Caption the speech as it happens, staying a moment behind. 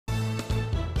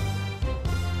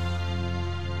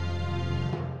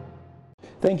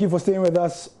Thank you for staying with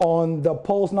us on the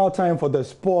Pulse. Now time for the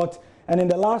sport. And in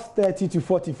the last 30 to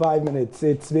 45 minutes,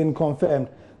 it's been confirmed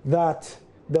that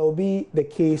there will be the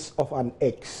case of an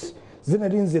ex.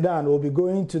 Zinedine Zidane will be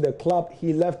going to the club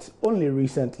he left only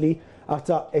recently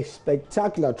after a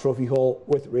spectacular trophy haul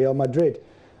with Real Madrid.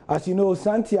 As you know,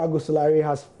 Santiago Solari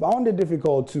has found it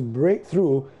difficult to break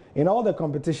through in all the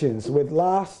competitions, with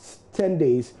last 10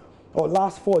 days or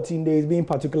last 14 days being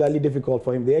particularly difficult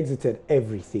for him. They exited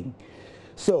everything.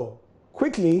 So,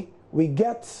 quickly, we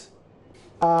get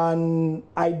an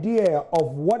idea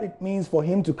of what it means for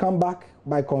him to come back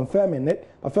by confirming it.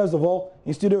 But first of all,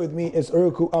 in studio with me is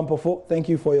Uruku Ampofo. Thank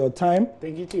you for your time.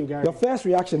 Thank you too, Gary. Your first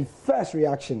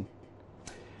reaction,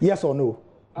 yes or no?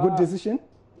 Good decision?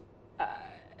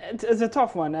 It's a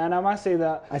tough one, and I must say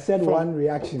that... I said one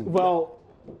reaction. Well,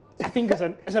 I think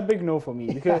it's a big no for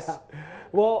me because,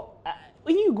 well,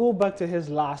 when you go back to his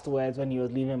last words when he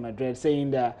was leaving Madrid,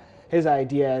 saying that his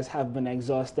ideas have been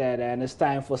exhausted and it's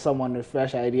time for someone with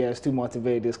fresh ideas to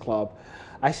motivate this club,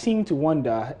 I seem to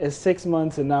wonder, is 6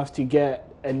 months enough to get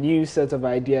a new set of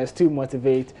ideas to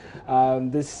motivate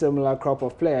this similar crop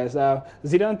of players?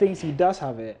 Zidane thinks he does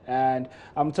have it, and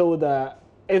I'm told that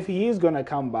if he is going to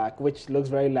come back, which looks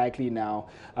very likely now,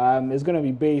 it's going to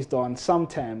be based on some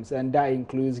terms, and that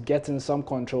includes getting some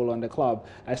control on the club,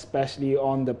 especially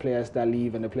on the players that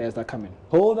leave and the players that come in.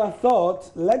 Hold that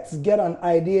thought. Let's get an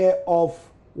idea of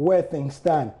where things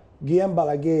stand. Guillem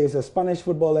Balaguer is a Spanish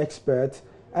football expert,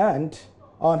 and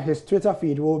on his Twitter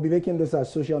feed, we'll be making this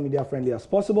as social media friendly as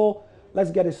possible.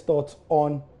 Let's get his thoughts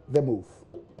on the move.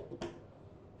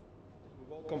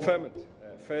 We've all confirmed it.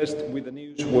 First, with the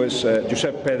news was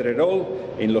Josep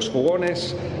Pedrerol in Los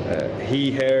Jugones.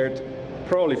 He heard,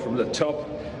 probably from the top,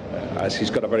 as he's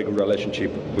got a very good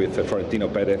relationship with Florentino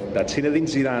Perez, that Zinedine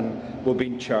Zidane will be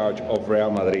in charge of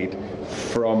Real Madrid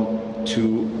from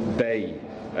today.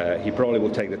 He probably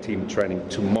will take the team training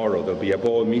tomorrow. There'll be a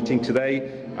board meeting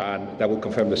today, and that will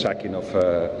confirm the sacking of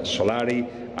Solari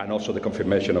and also the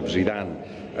confirmation of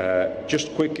Zidane.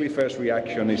 Just quickly, first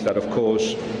reaction is that, of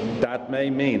course, that may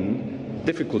mean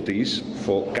difficulties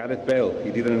for Gareth Bale. He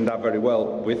didn't end up very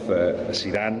well with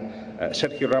Zidane.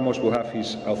 Sergio Ramos will have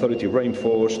his authority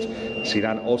reinforced.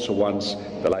 Zidane also wants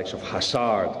the likes of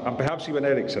Hazard and perhaps even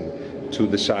Eriksen to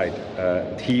the side.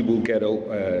 He will get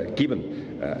given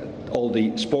all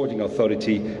the sporting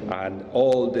authority and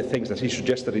all the things that he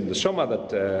suggested in the summer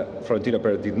that Florentino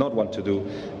Perez did not want to do.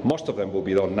 Most of them will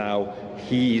be done now.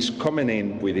 He is coming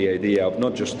in with the idea of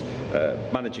not just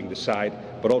managing the side,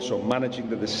 but also managing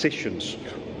the decisions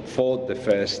for the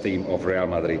first team of Real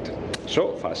Madrid.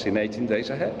 So, fascinating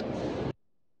days ahead.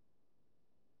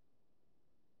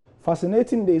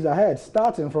 Fascinating days ahead,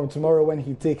 starting from tomorrow when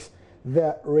he takes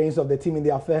the reins of the team in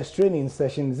their first training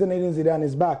session. Zinedine Zidane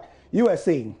is back. You were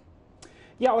saying?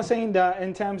 Yeah, I was saying that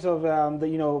in terms of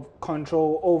the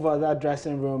control over that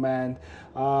dressing room and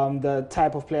the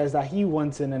type of players that he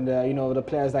wants in and the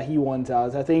players that he wants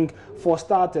out. I think for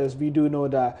starters, we do know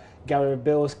that Gareth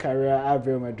Bale's career at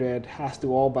Real Madrid has to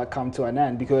all but come to an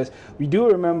end, because we do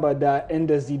remember that in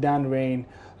the Zidane reign,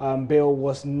 Bale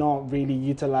was not really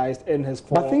utilized in his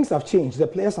form. But things have changed. The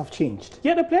players have changed.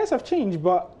 Yeah, the players have changed,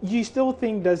 but you still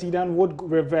think that Zidane would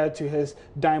revert to his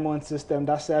diamond system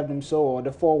that served him so, or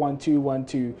the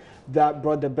 4-1-2-1-2 that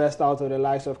brought the best out of the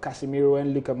likes of Casemiro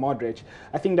and Luka Modric.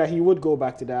 I think that he would go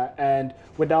back to that, and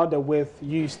without the width,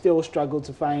 you still struggle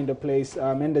to find a place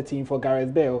in the team for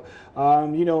Gareth Bale.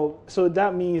 So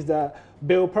that means that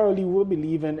Bale probably will be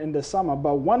leaving in the summer,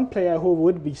 but one player who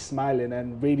would be smiling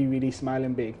and really, really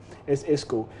smiling big is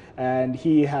Isco, and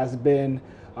he has been,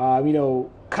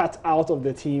 cut out of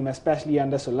the team, especially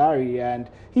under Solari, and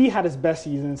he had his best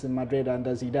seasons in Madrid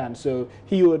under Zidane, so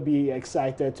he would be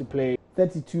excited to play.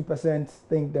 32%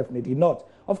 think definitely not.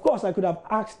 Of course, I could have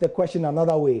asked the question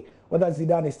another way, whether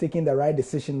Zidane is taking the right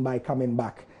decision by coming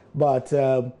back, but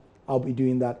I'll be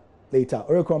doing that later.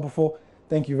 Uruku Ampofo,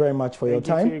 thank you very much for your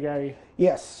time. Thank you, Gary.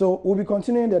 Yes, so we'll be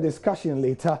continuing the discussion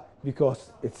later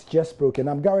because it's just broken.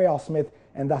 I'm Gary Al Smith,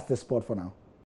 and that's the sport for now.